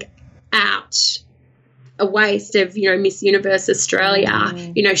cutting out a waist of, you know, Miss Universe Australia,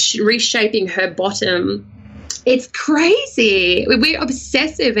 you know, reshaping her bottom. It's crazy. We're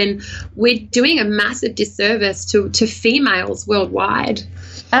obsessive, and we're doing a massive disservice to females worldwide.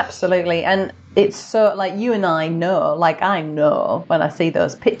 Absolutely. And it's so, like, you and I know, like, I know when I see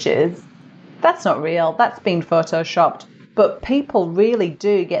those pictures, that's not real. That's been photoshopped. But people really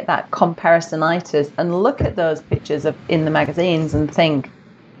do get that comparisonitis and look at those pictures in the magazines and think,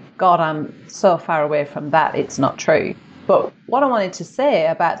 God, I'm so far away from that. It's not true. But what I wanted to say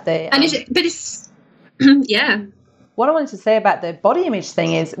about what I wanted to say about the body image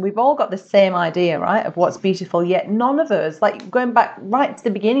thing is we've all got the same idea, right, of what's beautiful, yet none of us, like, going back right to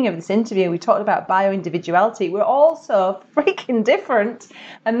the beginning of this interview, we talked about bio-individuality. We're all so freaking different,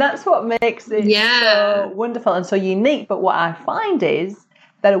 and that's what makes it so wonderful and so unique. But what I find is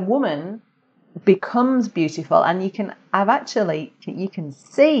that a woman becomes beautiful, and you can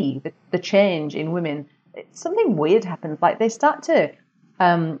see the change in women. Something weird happens, like they start to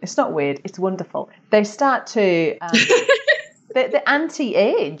it's not weird, it's wonderful. They start to the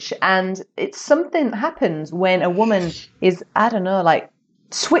anti-age, and it's something that happens when a woman is, I don't know, like,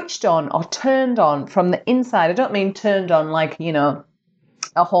 switched on or turned on from the inside. I don't mean turned on like, you know,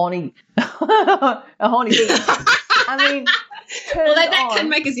 a horny beast. I mean, Although that can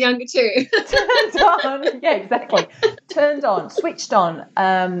make us younger too. Turned on. Yeah, exactly. Turned on, switched on,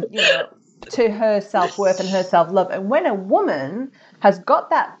 to her self-worth and her self-love. And when a woman has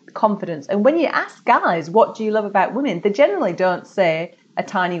got that confidence, and when you ask guys, what do you love about women? They generally don't say a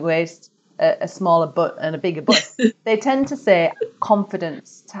tiny waist, a smaller butt and a bigger butt. They tend to say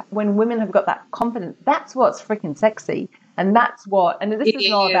confidence. When women have got that confidence, that's what's freaking sexy. And that's what, and this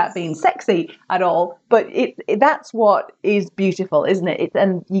isn't all about being sexy at all, but that's what is beautiful, isn't it?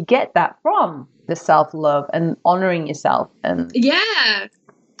 And you get that from the self-love and honouring yourself. And yeah.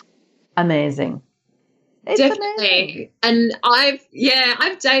 Amazing. It's definitely. Amazing. And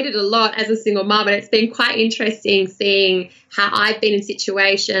I've dated a lot as a single mum, and it's been quite interesting seeing how I've been in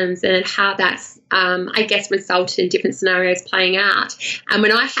situations and how that's, I guess, resulted in different scenarios playing out. And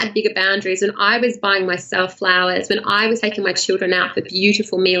when I had bigger boundaries, when I was buying myself flowers, when I was taking my children out for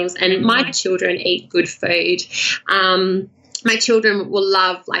beautiful meals, and my children eat good food, my children will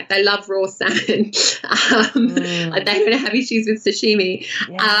love, they love raw salmon. They don't have issues with sashimi.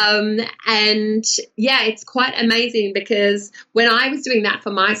 Yeah. It's quite amazing because when I was doing that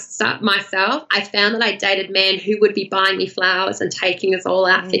for myself, I found that I dated men who would be buying me flowers and taking us all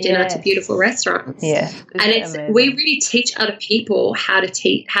out for dinner to beautiful restaurants. Yeah. And we really teach other people how to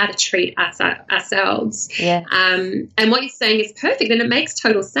treat ourselves. Yeah. And what you're saying is perfect, and it makes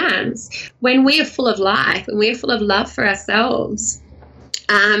total sense. When we are full of life and we are full of love for ourselves,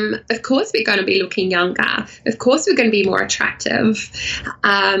 of course we're going to be looking younger. Of course we're going to be more attractive.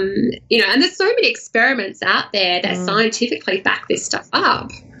 And there's so many experiments out there that scientifically back this stuff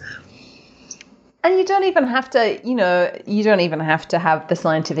up. And you don't even have to, have the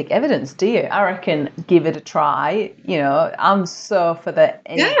scientific evidence, do you? I reckon give it a try. I'm so for the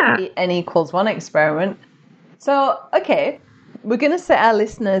N equals 1 experiment. So, okay, we're going to set our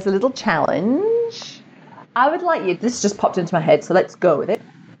listeners a little challenge. I would like you, this just popped into my head, so let's go with it.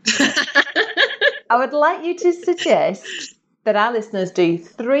 I would like you to suggest that our listeners do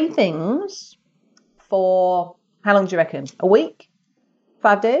 3 things for, how long do you reckon? A week?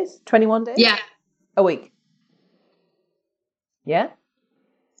 5 days? 21 days? Yeah. A week. Yeah?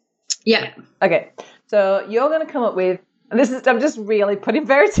 Yeah. Okay. So you're going to come up with, and I'm just really putting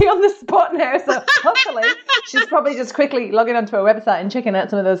Verity on the spot now, so hopefully she's probably just quickly logging onto her website and checking out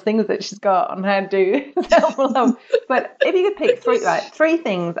some of those things that she's got on how to do self-love. But if you could pick 3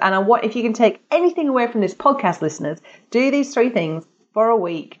 things, and if you can take anything away from this podcast, listeners, do these 3 things for a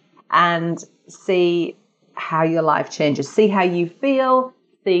week and see how your life changes. See how you feel,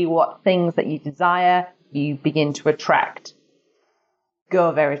 see what things that you desire you begin to attract.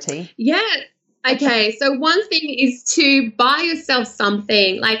 Go, Verity. Yeah. Okay, so one thing is to buy yourself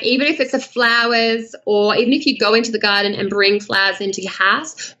something, even if it's flowers, or even if you go into the garden and bring flowers into your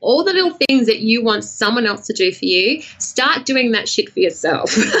house, all the little things that you want someone else to do for you, start doing that shit for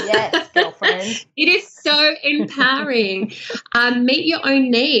yourself. Yes, girlfriend. It is so empowering. Meet your own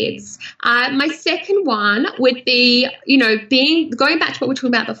needs. My second one would be, going back to what we were talking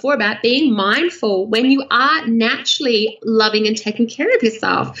about before, about being mindful when you are naturally loving and taking care of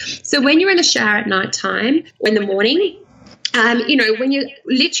yourself. So when you're in the shower at night time, in the morning, when you're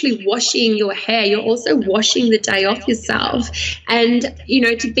literally washing your hair, you're also washing the day off yourself. And,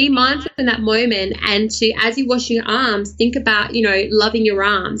 to be mindful in that moment, and to, as you're washing your arms, think about, loving your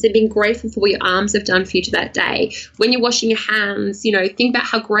arms and being grateful for what your arms have done for you to that day. When you're washing your hands, think about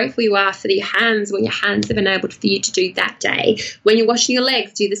how grateful you are for your hands, when your hands have enabled for you to do that day. When you're washing your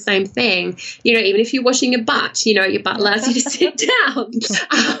legs, do the same thing. Even if you're washing your butt, your butt allows you to sit down.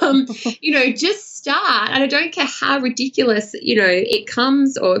 Just start. And I don't care how ridiculous, it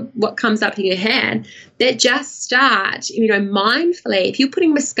comes or what comes up in your head, that just start, mindfully. If you're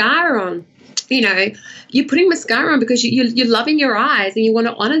putting mascara on, you're putting mascara on because you're loving your eyes and you want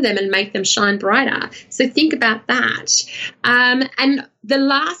to honor them and make them shine brighter. So think about that. And the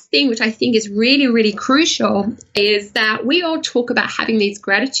last thing, which I think is really, really crucial, is that we all talk about having these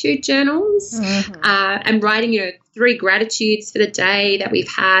gratitude journals and writing, 3 gratitudes for the day that we've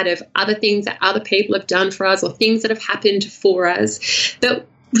had, of other things that other people have done for us or things that have happened for us. But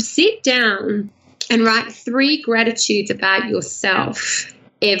sit down and write 3 gratitudes about yourself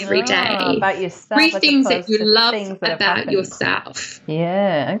every day. About yourself. 3 things that you love about yourself.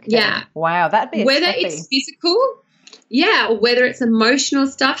 Yeah. Okay. Yeah. Wow. That'd be whether it's physical, or whether it's emotional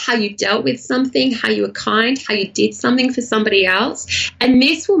stuff, how you dealt with something, how you were kind, how you did something for somebody else. And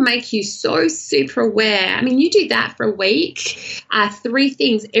this will make you so super aware. I mean, you do that for a week, 3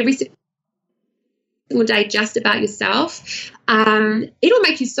 things every single day just about yourself. It'll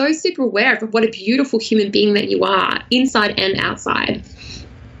make you so super aware of what a beautiful human being that you are, inside and outside.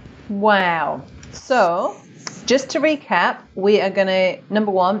 Wow. So Just to recap, we are going to,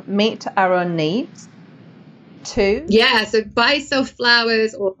 number 1, meet our own needs. 2, so buy yourself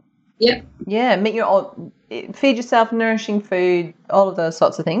flowers or meet your own, feed yourself nourishing food, all of those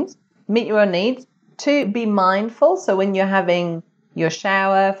sorts of things. Meet your own needs. 2, be mindful. So when you're having your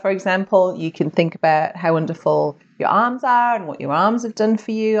shower, for example, you can think about how wonderful your arms are and what your arms have done for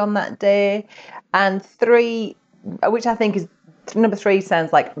you on that day. And 3, which I think is number 3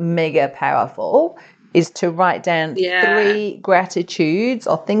 sounds like mega powerful, is to write down 3 gratitudes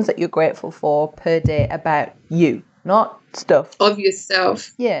or things that you're grateful for per day about you, not stuff. Of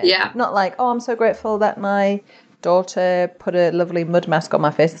yourself. Yeah. Not like, oh, I'm so grateful that my daughter put a lovely mud mask on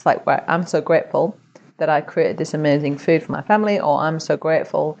my face. It's like, well, I'm so grateful that I created this amazing food for my family, or I'm so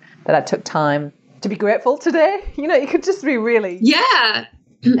grateful that I took time to be grateful today. You know, you could just be really... Yeah.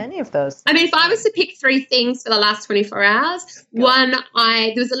 Any of those. I mean, if I was to pick 3 things for the last 24 hours, one,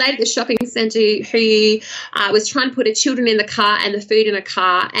 there was a lady at the shopping centre who was trying to put her children in the car and the food in a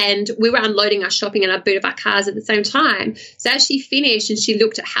car, and we were unloading our shopping in our boot of our cars at the same time. So as she finished and she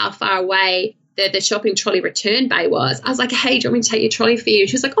looked at how far away the shopping trolley return bay was, I was like, hey, do you want me to take your trolley for you?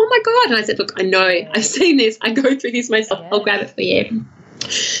 She was like, oh, my God. And I said, look, I know. I've seen this. I go through this myself. I'll grab it for you.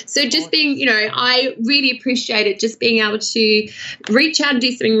 So just being, you know, I really appreciated just being able to reach out and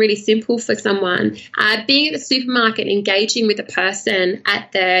do something really simple for someone. Being at the supermarket, engaging with a person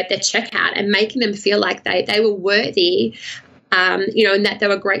at the checkout and making them feel like they were worthy, you know, and that they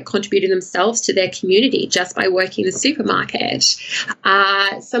were great contributing themselves to their community just by working in the supermarket.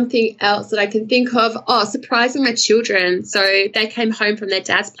 Something else that I can think of, surprising my children. So they came home from their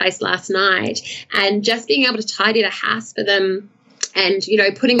dad's place last night, and just being able to tidy the house for them and, you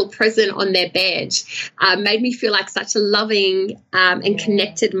know, putting a present on their bed made me feel like such a loving and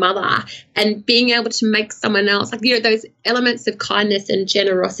connected mother, and being able to make someone else, like, you know, those elements of kindness and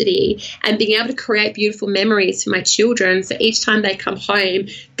generosity, and being able to create beautiful memories for my children. So each time they come home,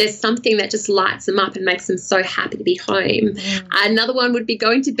 there's something that just lights them up and makes them so happy to be home. Another one would be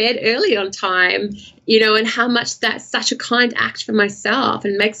going to bed early on time, you know, and how much that's such a kind act for myself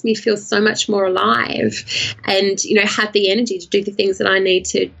and makes me feel so much more alive and, you know, have the energy to do the things that I need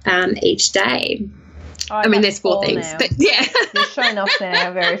to each day. I mean, there's 4 things, now. But yeah. You're showing off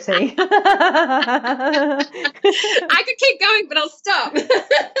now, Verity. I could keep going, but I'll stop.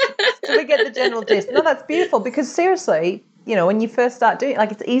 So we get the general gist. No, that's beautiful, because seriously, you know, when you first start doing it,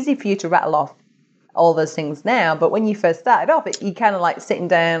 like, it's easy for you to rattle off all those things now, but when you first started off, you kind of like sitting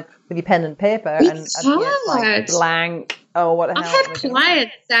down with your pen and paper and like blank. Oh, what? I have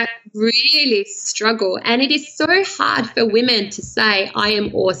clients that really struggle, and it is so hard for women to say, I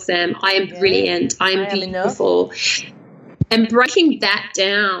am awesome, I am brilliant, I am beautiful. And breaking that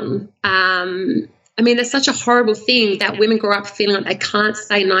down, I mean, there's such a horrible thing that women grow up feeling like they can't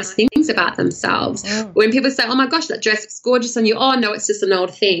say nice things about themselves. When people say, oh, my gosh, that dress looks gorgeous on you. Oh, no, it's just an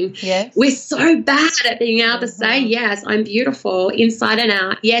old thing. Yes. We're so bad at being able to say, yes, I'm beautiful inside and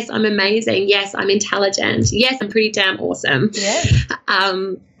out. Yes, I'm amazing. Yes, I'm intelligent. Yes, I'm pretty damn awesome. Yes.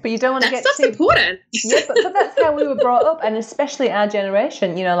 But you don't want to get too important. Yeah, but that's how we were brought up, and especially our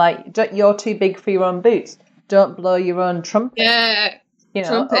generation, you know, like, you're too big for your own boots. Don't blow your own trumpet. Yeah. You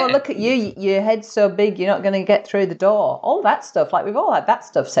know, oh, look at you, your head's so big, you're not going to get through the door. All that stuff, like, we've all had that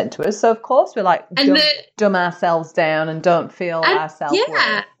stuff sent to us. So, of course, we're like, dumb ourselves down and don't feel ourselves.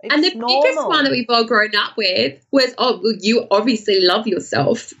 Yeah, and the biggest one that we've all grown up with was, oh, well, you obviously love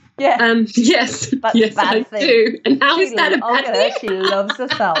yourself. Yeah. Yes. That's yes, a bad I thing. do. And how is that a bad thing? She loves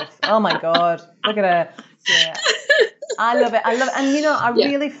herself. Oh, my God. Look at her. Yeah. I love it. And, you know, I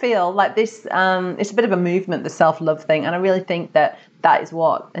really feel like this, it's a bit of a movement, the self-love thing. And I really think that is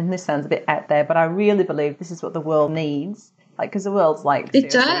what, and this sounds a bit out there, but I really believe this is what the world needs. Like, because the world's like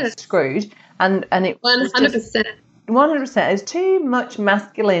screwed. And it 100%. 100%. There's too much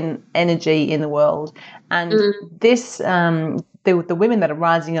masculine energy in the world. And this, the women that are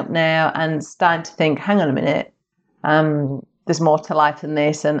rising up now and starting to think, hang on a minute, there's more to life than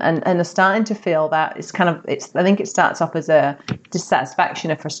this, and are starting to feel that it's kind of, I think it starts off as a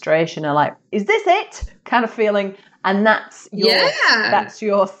dissatisfaction, a frustration, or like, is this it kind of feeling, and that's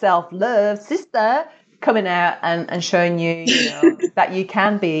your self-love sister coming out and showing you, you know, that you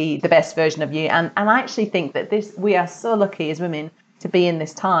can be the best version of you, and I actually think that we are so lucky as women to be in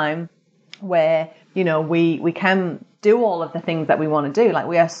this time where, you know, we can do all of the things that we want to do, like,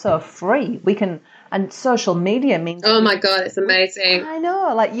 we are so free, we can. And social media means... Oh, my God, it's amazing. I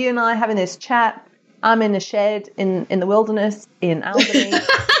know. Like, you and I having this chat. I'm in a shed in the wilderness in Albany,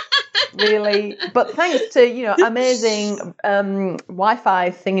 really. But thanks to, you know, amazing Wi-Fi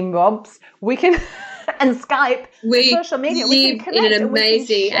thingamabobs, we can... and Skype, social media, we can connect. In an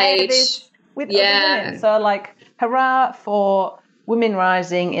amazing age. with other women. So, like, hurrah for women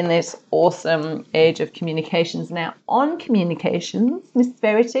rising in this awesome age of communications. Now, on communications, Miss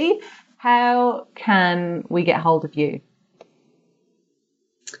Verity, how can we get hold of you?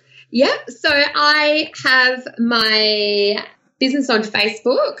 Yeah, so I have my business on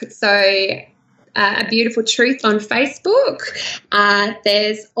Facebook. So A Beautiful Truth on Facebook.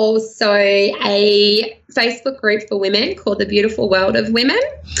 There's also a Facebook group for women called The Beautiful World of Women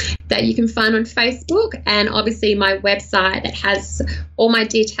that you can find on Facebook, and obviously my website that has all my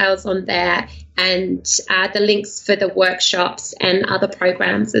details on there, and the links for the workshops and other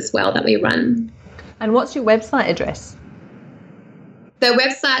programs as well that we run. And what's your website address? The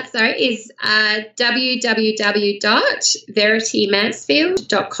website, is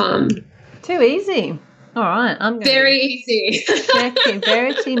www.veritymansfield.com. Too easy. All right. I'm going Very easy. check it,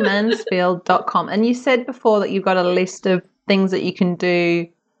 veritymansfield.com. And you said before that you've got a list of things that you can do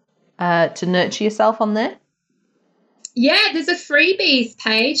to nurture yourself on there? Yeah, there's a freebies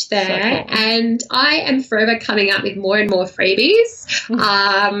page there, So cool. and I am forever coming up with more and more freebies.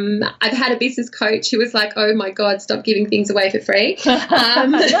 I've had a business coach who was like, oh, my God, stop giving things away for free.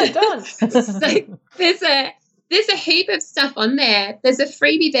 No, don't. So there's a heap of stuff on there. There's a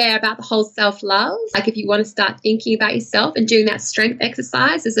freebie there about the whole self-love. Like if you want to start thinking about yourself and doing that strength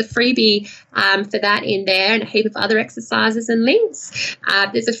exercise, there's a freebie for that in there, and a heap of other exercises and links.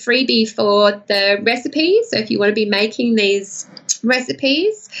 There's a freebie for the recipes. So if you want to be making these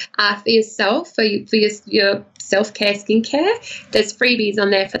recipes for yourself, for your self-care, skincare, there's freebies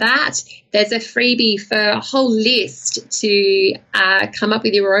on there for that. There's a freebie for a whole list to come up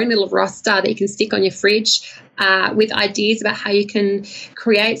with your own little roster that you can stick on your fridge with ideas about how you can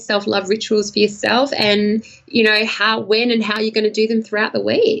create self-love rituals for yourself, and, you know, when and how you're going to do them throughout the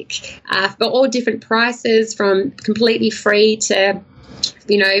week. For all different prices, from completely free to,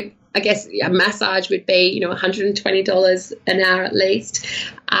 you know, I guess a massage would be, you know, $120 an hour at least,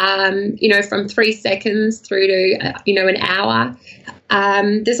 you know, from 3 seconds through to, you know, an hour.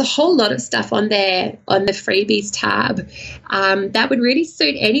 There's a whole lot of stuff on there on the freebies tab that would really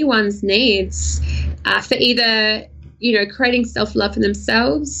suit anyone's needs for either, you know, creating self-love for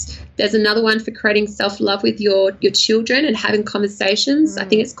themselves. There's another one for creating self-love with your children and having conversations. I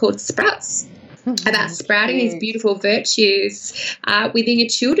think it's called Sprouts. About sprouting these beautiful virtues within your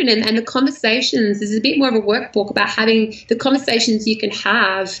children, and the conversations. There's a bit more of a workbook about having the conversations you can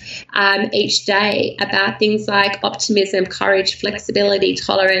have each day about things like optimism, courage, flexibility,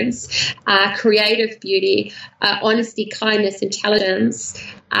 tolerance, creative beauty, honesty, kindness, intelligence,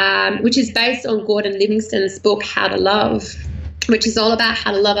 which is based on Gordon Livingston's book How to Love, which is all about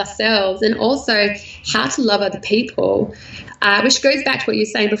how to love ourselves and also how to love other people. Which goes back to what you were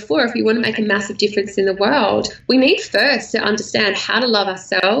saying before. If we want to make a massive difference in the world, we need first to understand how to love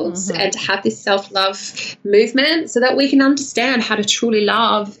ourselves and to have this self-love movement so that we can understand how to truly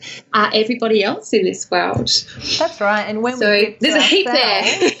love everybody else in this world. That's right. And when so we give there's a heap there.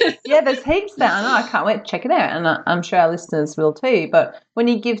 Yeah, there's heaps there. I know. I can't wait to check it out, and I'm sure our listeners will too. But when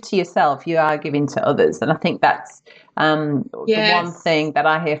you give to yourself, you are giving to others, and I think that's the one thing that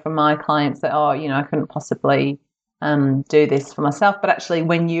I hear from my clients, that, oh, you know, I couldn't possibly do this for myself. But actually,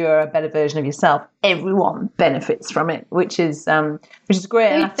 when you're a better version of yourself, everyone benefits from it, which is great.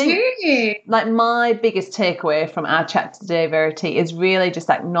 And I think like my biggest takeaway from our chat today, Verity, is really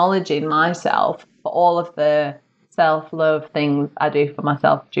just acknowledging myself for all of the self-love things I do for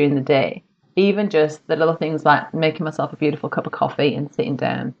myself during the day. Even just the little things like making myself a beautiful cup of coffee and sitting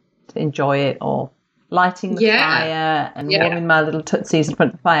down to enjoy it, or lighting the fire and warming my little tootsies in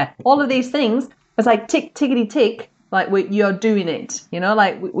front of the fire. All of these things, it's like tick, tickety tick, like you're doing it, you know,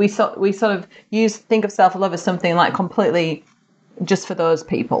 like we sort of think of self-love as something like completely just for those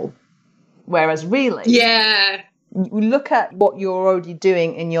people. Whereas really, you look at what you're already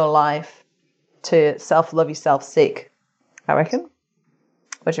doing in your life to self-love yourself sick, I reckon.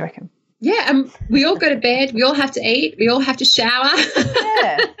 What do you reckon? Yeah, we all go to bed, we all have to eat, we all have to shower.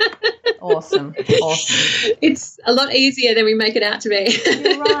 Yeah. Awesome. It's a lot easier than we make it out to be.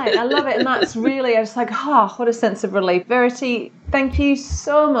 You're right. I love it. And that's really, I was like, what a sense of relief. Verity, thank you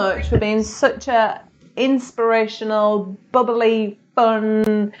so much for being such a inspirational, bubbly,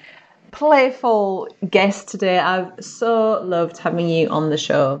 fun, playful guest today. I've so loved having you on the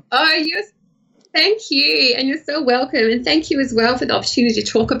show. Oh, thank you. And you're so welcome. And thank you as well for the opportunity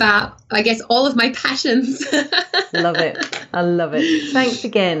to talk about, I guess, all of my passions. Love it. I love it. Thanks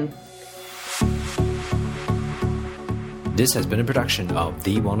again. This has been a production of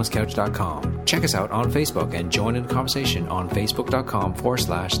TheWellnessCouch.com. Check us out on Facebook and join in the conversation on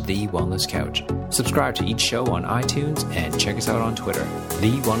Facebook.com/TheWellnessCouch. Subscribe to each show on iTunes and check us out on Twitter.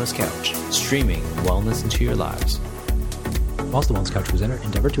 The Wellness Couch, streaming wellness into your lives. Whilst the Wellness Couch presenter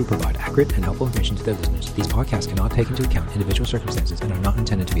endeavor to provide accurate and helpful information to their listeners, these podcasts cannot take into account individual circumstances and are not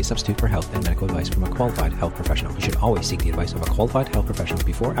intended to be a substitute for health and medical advice from a qualified health professional. You should always seek the advice of a qualified health professional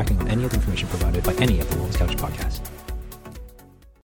before acting on any of the information provided by any of the Wellness Couch podcasts.